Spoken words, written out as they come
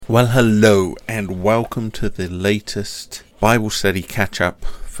Well, hello and welcome to the latest Bible study catch-up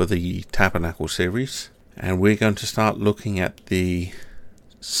for the Tabernacle series. And we're going to start looking at the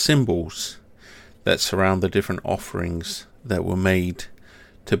symbols that surround the different offerings that were made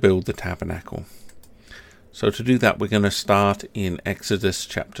to build the tabernacle. So to do that, we're going to start in Exodus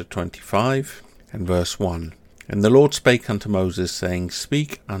chapter 25 and verse 1. And the Lord spake unto Moses, saying,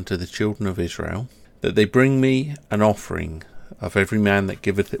 Speak unto the children of Israel, that they bring me an offering of every man that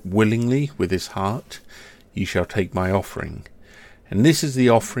giveth it willingly with his heart. Ye shall take my offering. And this is the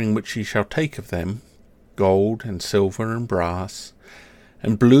offering which ye shall take of them, gold and silver and brass,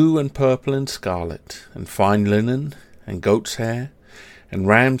 and blue and purple and scarlet, and fine linen, and goat's hair, and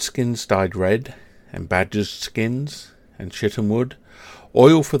ram skins dyed red, and badger's skins, and shittim wood,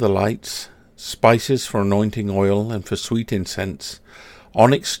 oil for the lights, spices for anointing oil and for sweet incense,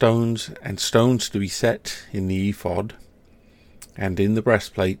 onyx stones, and stones to be set in the ephod, and in the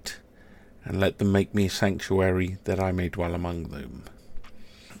breastplate, and let them make me a sanctuary that I may dwell among them.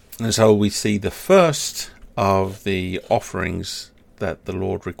 And so we see the first of the offerings that the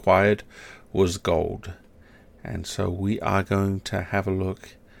Lord required was gold. And so we are going to have a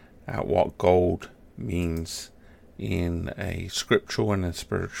look at what gold means in a scriptural and a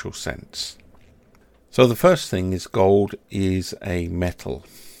spiritual sense. So the first thing is gold is a metal,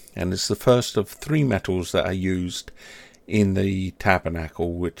 and it's the first of three metals that are used in the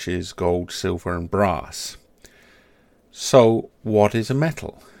tabernacle, which is gold, silver and brass. So what is a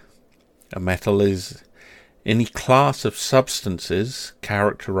metal? A metal is any class of substances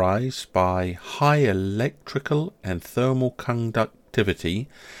characterized by high electrical and thermal conductivity,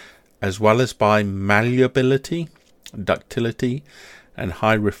 as well as by malleability, ductility, and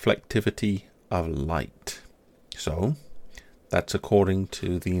high reflectivity of light. So that's according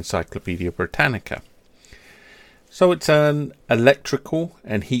to the Encyclopedia Britannica. So it's an electrical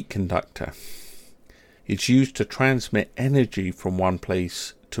and heat conductor. It's used to transmit energy from one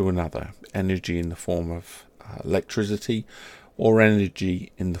place to another, energy in the form of electricity or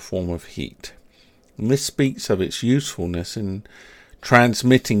energy in the form of heat. And this speaks of its usefulness in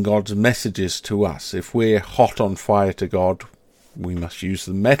transmitting God's messages to us. If we're hot on fire to God, we must use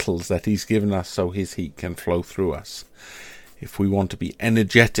the metals that He's given us so His heat can flow through us. If we want to be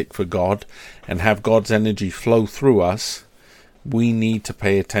energetic for God and have God's energy flow through us, we need to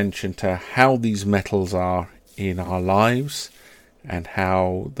pay attention to how these metals are in our lives and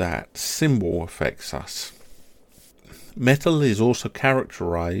how that symbol affects us. Metal is also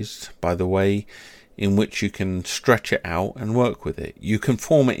characterized by the way in which you can stretch it out and work with it. You can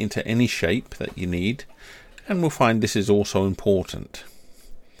form it into any shape that you need, and we'll find this is also important.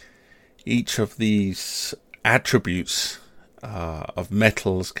 Each of these attributes of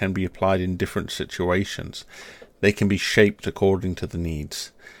metals can be applied in different situations. They can be shaped according to the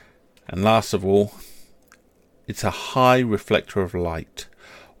needs. And last of all, it's a high reflector of light.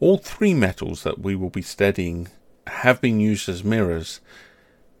 All three metals that we will be studying have been used as mirrors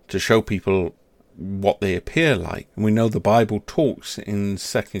to show people what they appear like. And we know the Bible talks in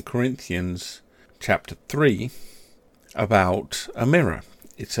 2 Corinthians chapter 3 about a mirror.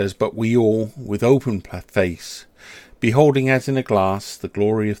 It says, But we all, with open face, beholding as in a glass the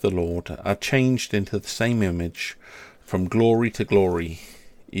glory of the Lord, are changed into the same image from glory to glory,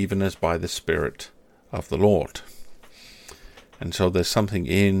 even as by the Spirit of the Lord. And so there's something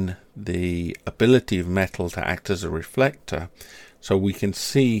in the ability of metal to act as a reflector, so we can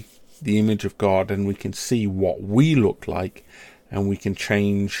see the image of God and we can see what we look like, and we can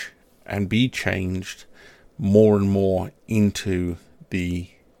change and be changed more and more into the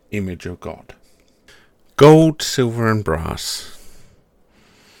image of God. Gold, silver and brass.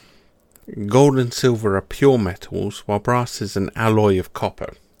 Gold and silver are pure metals, while brass is an alloy of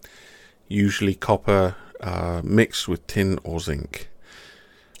copper, usually copper mixed with tin or zinc.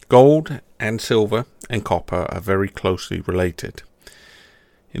 Gold and silver and copper are very closely related.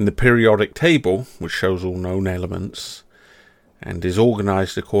 In the periodic table, which shows all known elements and is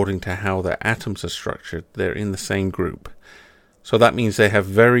organized according to how their atoms are structured, they're in the same group. So that means they have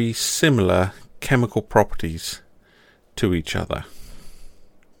very similar chemical properties to each other.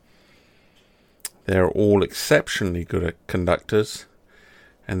 They're all exceptionally good at conductors,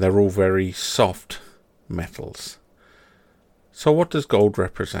 and they're all very soft metals. So what does gold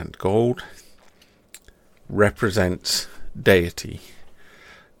represent? Gold represents deity.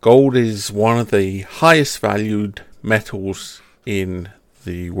 Gold is one of the highest valued metals in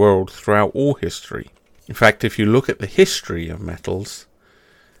the world throughout all history. In fact, if you look at the history of metals,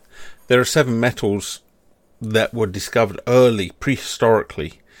 there are 7 metals that were discovered early,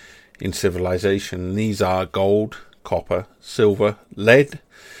 prehistorically, in civilization. These are gold, copper, silver, lead,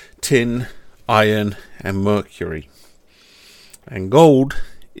 tin, iron, and mercury. And gold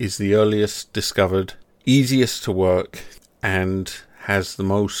is the earliest discovered, easiest to work, and has the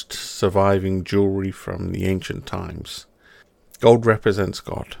most surviving jewelry from the ancient times. Gold represents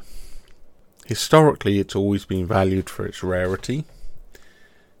God. Historically, it's always been valued for its rarity,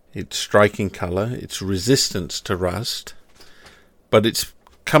 its striking colour, its resistance to rust, but it's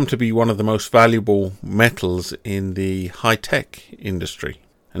come to be one of the most valuable metals in the high-tech industry.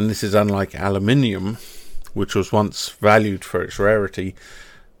 And this is unlike aluminium, which was once valued for its rarity,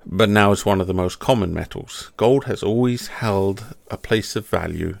 but now is one of the most common metals. Gold has always held a place of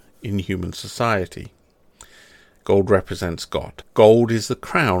value in human society. Gold represents God. Gold is the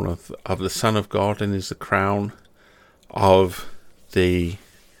crown of the Son of God, and is the crown of the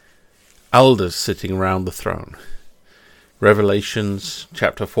elders sitting around the throne. Revelations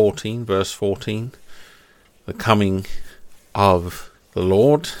chapter 14, verse 14, the coming of the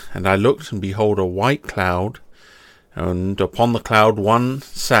Lord. And I looked, and behold, a white cloud, and upon the cloud one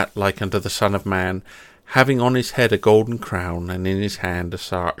sat like unto the Son of Man, having on his head a golden crown, and in his hand a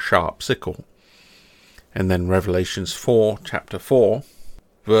sharp sickle. And then Revelations chapter 4,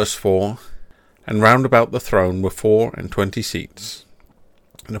 verse 4, and round about the throne were 24 seats.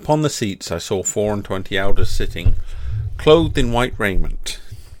 And upon the seats I saw 24 elders sitting, clothed in white raiment,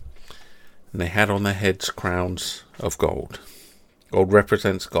 and they had on their heads crowns of gold. Gold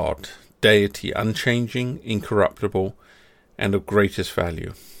represents God, deity unchanging, incorruptible, and of greatest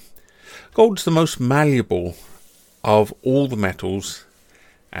value. Gold is the most malleable of all the metals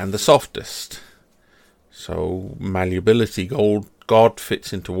and the softest. So malleability, God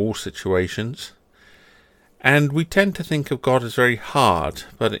fits into all situations. And we tend to think of God as very hard,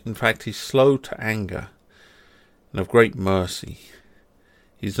 but in fact he's slow to anger and of great mercy.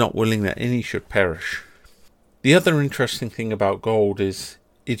 He's not willing that any should perish. The other interesting thing about gold is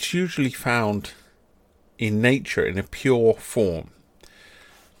it's usually found in nature in a pure form.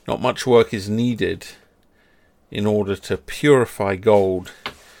 Not much work is needed in order to purify gold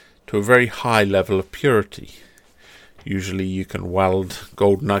to a very high level of purity. Usually you can weld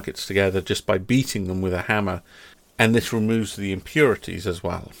gold nuggets together just by beating them with a hammer, and this removes the impurities as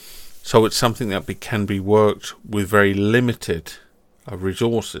well. So it's something that can be worked with very limited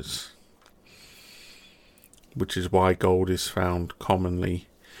resources, which is why gold is found commonly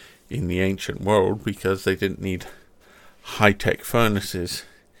in the ancient world, because they didn't need high-tech furnaces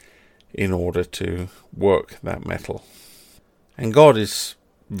in order to work that metal. And God is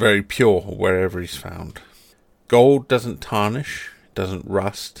very pure wherever he's found. Gold doesn't tarnish, doesn't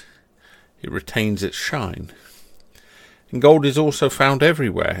rust, it retains its shine. And gold is also found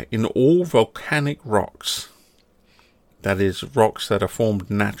everywhere, in all volcanic rocks. That is, rocks that are formed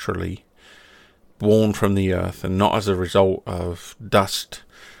naturally, born from the earth, and not as a result of dust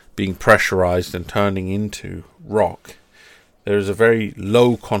being pressurized and turning into rock. There is a very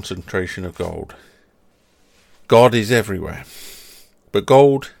low concentration of gold. God is everywhere. But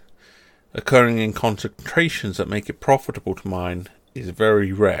gold, occurring in concentrations that make it profitable to mine, is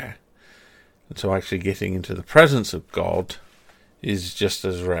very rare. And so actually getting into the presence of God is just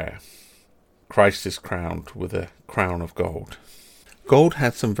as rare. Christ is crowned with a crown of gold. Gold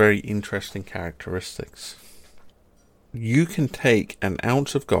has some very interesting characteristics. You can take an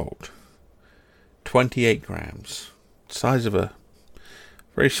ounce of gold, 28 grams, size of a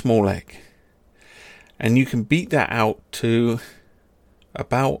very small egg, and you can beat that out to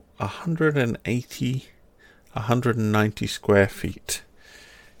about 180, 190 square feet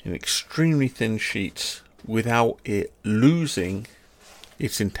in extremely thin sheets without it losing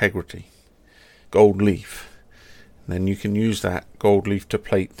its integrity. Gold leaf. And then you can use that gold leaf to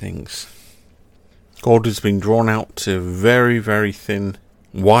plate things. Gold has been drawn out to very, very thin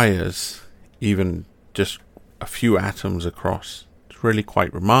wires, even just a few atoms across. It's really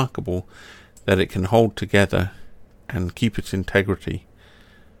quite remarkable that it can hold together and keep its integrity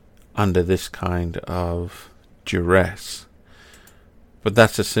under this kind of duress. But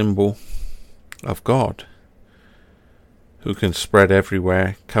that's a symbol of God, who can spread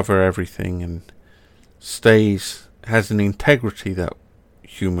everywhere, cover everything, and has an integrity that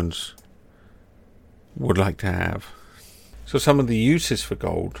humans would like to have. So some of the uses for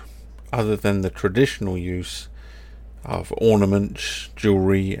gold, other than the traditional use of ornaments,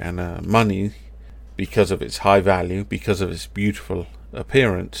 jewelry, and money, because of its high value, because of its beautiful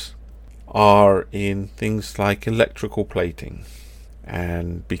appearance, are in things like electrical plating.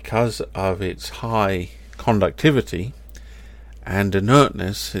 And because of its high conductivity and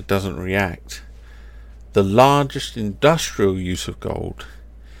inertness, it doesn't react. The largest industrial use of gold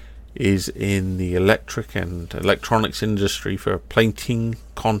is in the electric and electronics industry for plating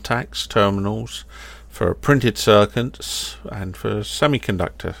contacts, terminals, for printed circuits, and for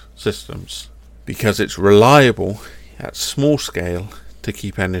semiconductor systems, because it's reliable at small scale to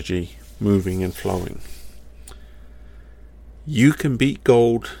keep energy moving and flowing. You can beat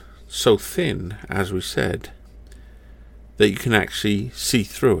gold so thin, as we said, that you can actually see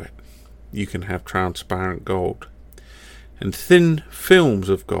through it. You can have transparent gold. And thin films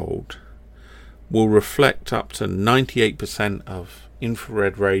of gold will reflect up to 98% of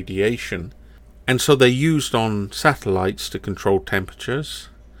infrared radiation. And so they're used on satellites to control temperatures.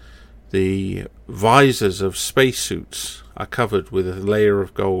 The visors of spacesuits are covered with a layer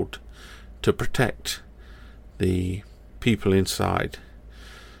of gold to protect the people inside.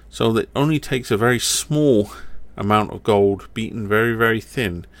 So that only takes a very small amount of gold, beaten very, very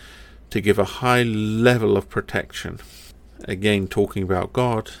thin, to give a high level of protection. Again, talking about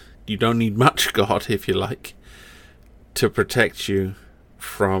God, you don't need much God, if you like, to protect you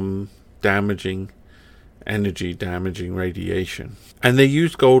from energy-damaging radiation. And they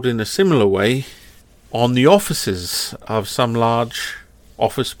use gold in a similar way on the offices of some large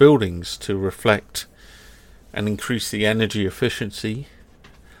office buildings to reflect and increase the energy efficiency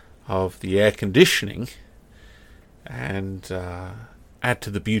of the air conditioning and add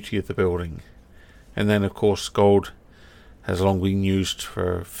to the beauty of the building. And then, of course, gold has long been used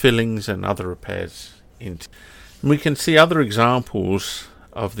for fillings and other repairs. And we can see other examples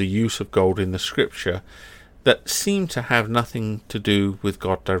of the use of gold in the scripture that seem to have nothing to do with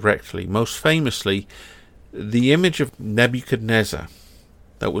God directly. Most famously, the image of Nebuchadnezzar,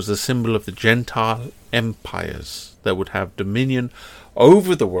 that was the symbol of the Gentile empires that would have dominion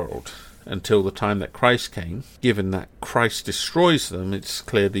over the world until the time that Christ came. Given that Christ destroys them, it's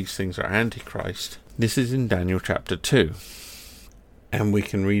clear these things are Antichrist. This is in Daniel chapter 2. And we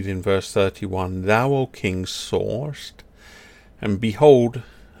can read in verse 31, "Thou, O king, sawest, and behold,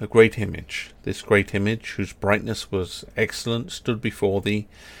 a great image. This great image, whose brightness was excellent, stood before thee,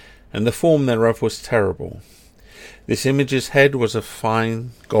 and the form thereof was terrible. This image's head was of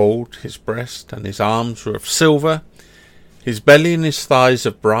fine gold, his breast and his arms were of silver, his belly and his thighs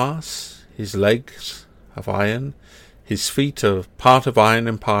of brass, his legs of iron, his feet of part of iron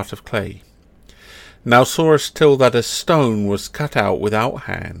and part of clay. And thou sawest till that a stone was cut out without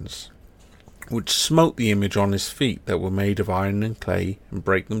hands, which smote the image on his feet that were made of iron and clay, and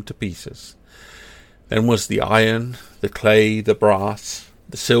brake them to pieces. Then was the iron, the clay, the brass,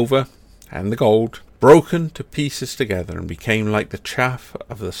 the silver, and the gold broken to pieces together, and became like the chaff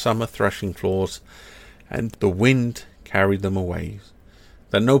of the summer threshing floors, and the wind carried them away,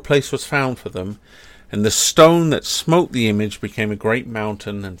 that no place was found for them. And the stone that smote the image became a great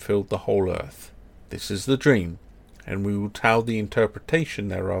mountain, and filled the whole earth. This is the dream, and we will tell the interpretation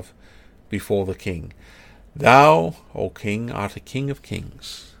thereof before the king. Thou, O king, art a king of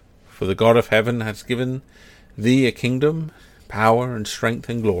kings, for the God of heaven has given thee a kingdom, power, and strength,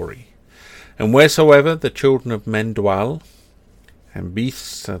 and glory. And wheresoever the children of men dwell, and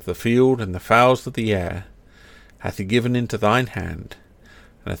beasts of the field, and the fowls of the air, hath he given into thine hand,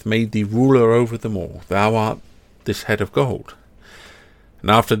 and hath made thee ruler over them all. Thou art this head of gold. And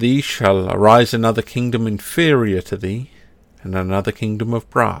after thee shall arise another kingdom inferior to thee, and another kingdom of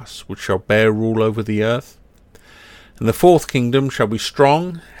brass, which shall bear rule over the earth. And the fourth kingdom shall be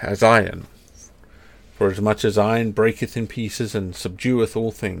strong as iron, for as much as iron breaketh in pieces, and subdueth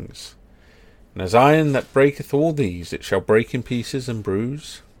all things. And as iron that breaketh all these, it shall break in pieces and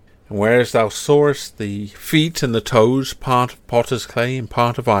bruise. And whereas thou sawest the feet and the toes, part of potter's clay and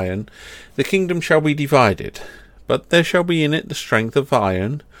part of iron, the kingdom shall be divided. But there shall be in it the strength of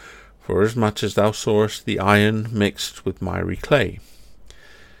iron, for as much as thou sawest the iron mixed with miry clay.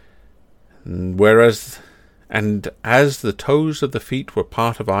 And as the toes of the feet were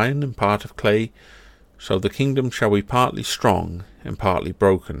part of iron and part of clay, so the kingdom shall be partly strong and partly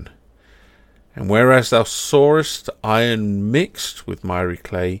broken. And whereas thou sawest iron mixed with miry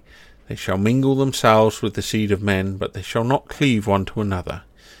clay, they shall mingle themselves with the seed of men, but they shall not cleave one to another,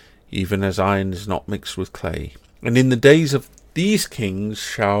 even as iron is not mixed with clay. And in the days of these kings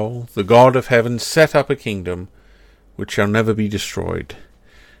shall the God of heaven set up a kingdom which shall never be destroyed.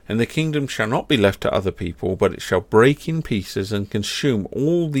 And the kingdom shall not be left to other people, but it shall break in pieces and consume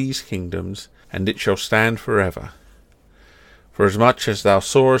all these kingdoms, and it shall stand forever. For as much as thou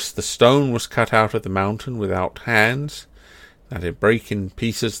sawest the stone was cut out of the mountain without hands, that it brake in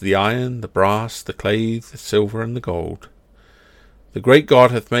pieces the iron, the brass, the clay, the silver, and the gold. The great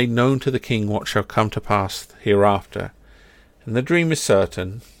God hath made known to the king what shall come to pass hereafter, and the dream is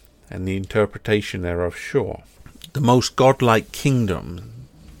certain, and the interpretation thereof sure. The most godlike kingdom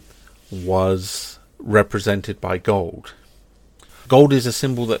was represented by gold. Gold is a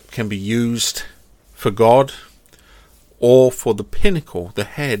symbol that can be used for God or for the pinnacle, the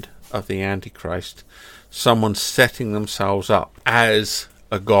head of the Antichrist, someone setting themselves up as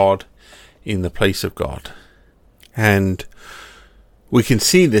a god in the place of God. And we can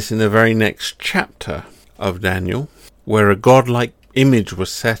see this in the very next chapter of Daniel, where a godlike image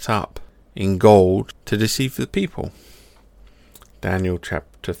was set up in gold to deceive the people. Daniel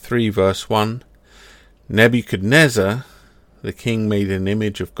chapter 3 verse 1, Nebuchadnezzar, the king, made an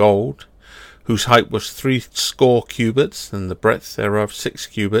image of gold, whose height was 80 cubits, and the breadth thereof 6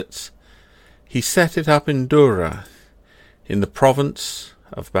 cubits. He set it up in Dura, in the province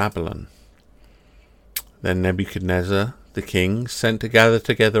of Babylon. Then Nebuchadnezzar, the king, sent to gather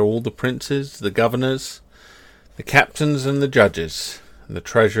together all the princes, the governors, the captains and the judges, and the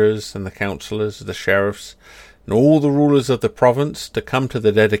treasurers and the councillors, the sheriffs, and all the rulers of the province, to come to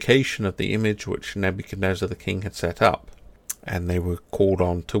the dedication of the image which Nebuchadnezzar the king had set up. And they were called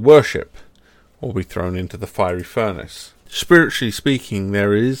on to worship, or be thrown into the fiery furnace. Spiritually speaking,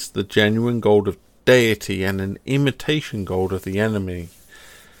 there is the genuine gold of deity and an imitation gold of the enemy.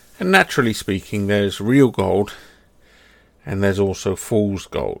 And naturally speaking, there's real gold, and there's also fool's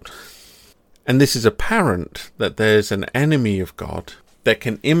gold. And this is apparent that there's an enemy of God that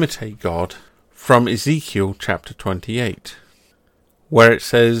can imitate God from Ezekiel chapter 28, where it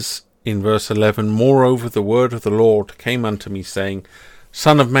says in verse 11, Moreover the word of the Lord came unto me, saying,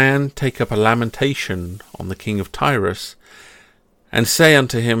 Son of man, take up a lamentation on the king of Tyrus, and say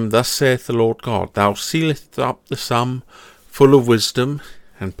unto him, Thus saith the Lord God, Thou sealest up the sum, full of wisdom,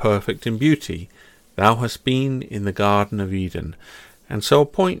 and perfect in beauty. Thou hast been in the Garden of Eden. And so a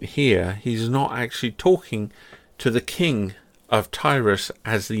point here, he's not actually talking to the king of Tyrus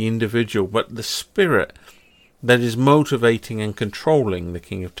as the individual, but the spirit that is motivating and controlling the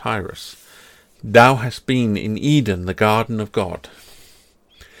king of Tyrus. Thou hast been in Eden, the garden of God.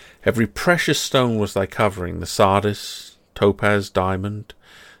 Every precious stone was thy covering, the sardius, topaz, diamond,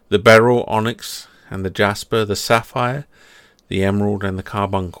 the beryl, onyx, and the jasper, the sapphire, the emerald, and the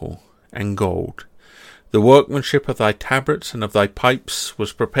carbuncle, and gold. The workmanship of thy tabrets and of thy pipes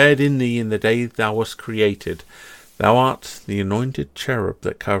was prepared in thee in the day thou wast created. Thou art the anointed cherub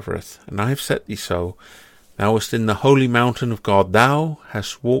that covereth, and I have set thee so. Thou wast in the holy mountain of God. Thou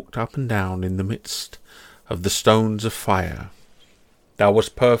hast walked up and down in the midst of the stones of fire. Thou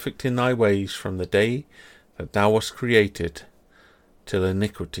wast perfect in thy ways from the day that thou wast created, till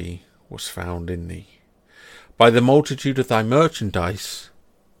iniquity was found in thee. By the multitude of thy merchandise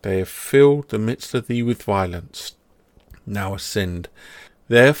they have filled the midst of thee with violence. Thou hast sinned.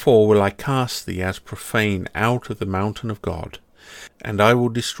 Therefore will I cast thee as profane out of the mountain of God, and I will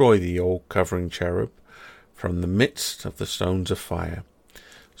destroy thee, O covering cherub, from the midst of the stones of fire.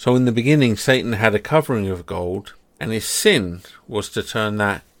 So in the beginning Satan had a covering of gold, and his sin was to turn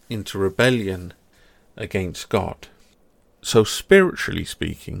that into rebellion against God. So spiritually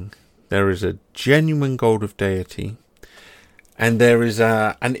speaking, there is a genuine gold of deity, and there is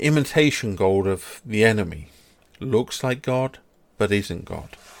an imitation gold of the enemy. Looks like God, but isn't God.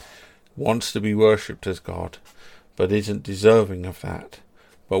 Wants to be worshipped as God, but isn't deserving of that,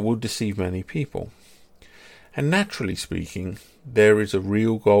 but will deceive many people. And naturally speaking, there is a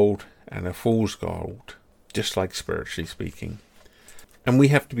real gold and a fool's gold, just like spiritually speaking. And we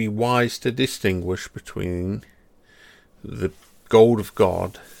have to be wise to distinguish between the gold of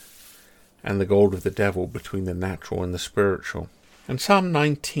God and the gold of the devil, between the natural and the spiritual. And Psalm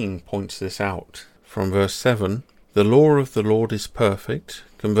 19 points this out. From verse 7, The law of the Lord is perfect,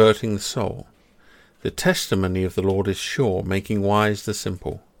 converting the soul. The testimony of the Lord is sure, making wise the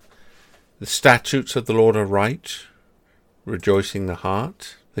simple. The statutes of the Lord are right, rejoicing the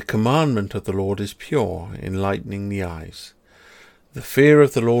heart. The commandment of the Lord is pure, enlightening the eyes. The fear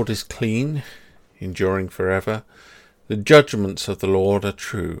of the Lord is clean, enduring forever. The judgments of the Lord are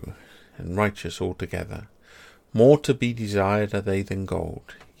true, and righteous altogether. More to be desired are they than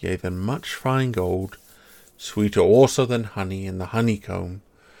gold, yea, than much fine gold, sweeter also than honey and the honeycomb.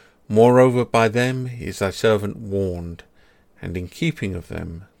 Moreover, by them is thy servant warned, and in keeping of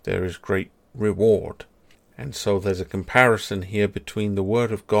them there is great reward. And so there's a comparison here between the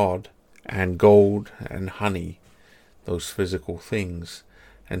word of God and gold and honey, those physical things,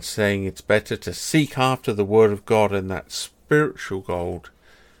 and saying it's better to seek after the word of God and that spiritual gold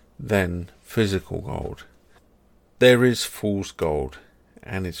than physical gold. There is fool's gold,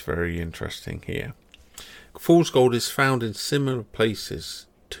 and it's very interesting here. Fool's gold is found in similar places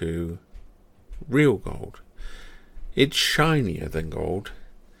to real gold. It's shinier than gold,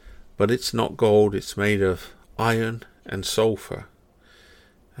 but it's not gold. It's made of iron and sulfur.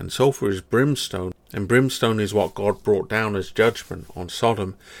 And sulfur is brimstone, and brimstone is what God brought down as judgment on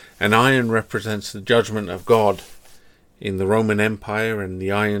Sodom, and iron represents the judgment of God in the Roman Empire and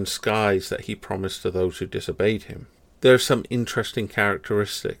the iron skies that he promised to those who disobeyed him. There are some interesting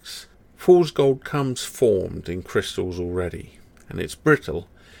characteristics. Fool's gold comes formed in crystals already, and it's brittle.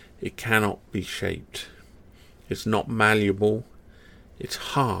 It cannot be shaped. It's not malleable. It's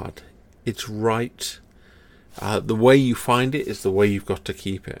hard. It's right. The way you find it is the way you've got to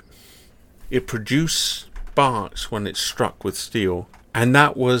keep it. It produces sparks when it's struck with steel, and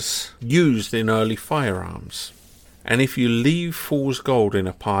that was used in early firearms. And if you leave fool's gold in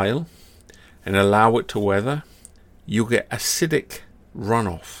a pile and allow it to weather, you'll get acidic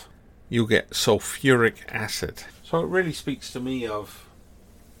runoff. You'll get sulfuric acid. So it really speaks to me of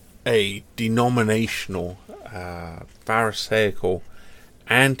a denominational, pharisaical,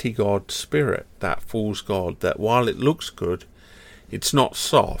 anti-God spirit, that fool's gold, that while it looks good, it's not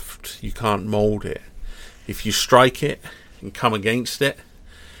soft. You can't mold it. If you strike it and come against it,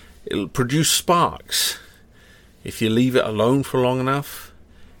 it'll produce sparks. If you leave it alone for long enough,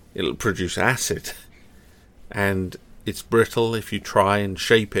 it'll produce acid. And it's brittle. If you try and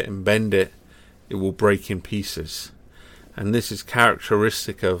shape it and bend it, it will break in pieces. And this is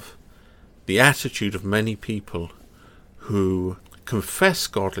characteristic of the attitude of many people who confess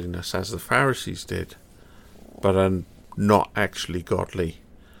godliness as the Pharisees did, but are not actually godly,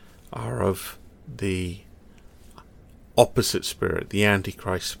 are of the opposite spirit, the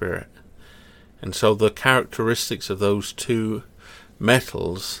Antichrist spirit. And so the characteristics of those two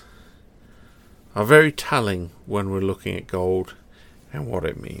metals are very telling when we're looking at gold and what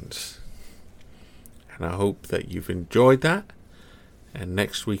it means. And I hope that you've enjoyed that. And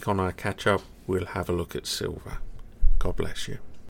next week on our catch-up, we'll have a look at silver. God bless you.